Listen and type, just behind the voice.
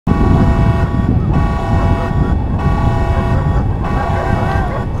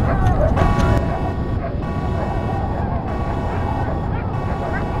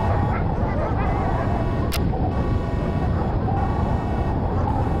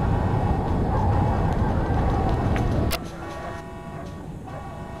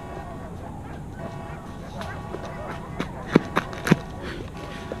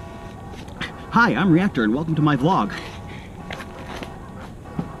Hi, I'm Reactor and welcome to my vlog.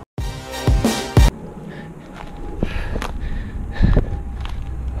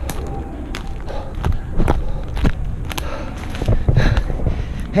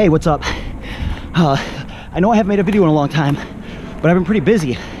 Hey, what's up? I know I haven't made a video in a long time, but I've been pretty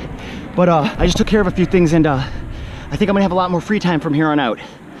busy. But I just took care of a few things and I think I'm gonna have a lot more free time from here on out.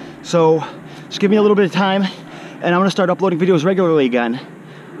 So just give me a little bit of time and I'm gonna start uploading videos regularly again.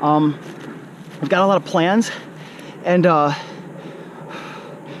 I've got a lot of plans and I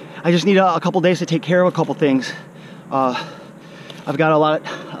just need a couple days to take care of a couple things. I've got a lot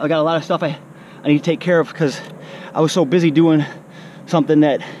of stuff I need to take care of because I was so busy doing something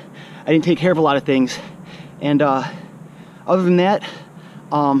that I didn't take care of a lot of things. And other than that,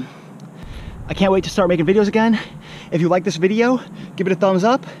 I can't wait to start making videos again. If you like this video, give it a thumbs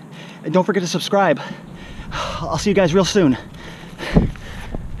up and don't forget to subscribe. I'll see you guys real soon.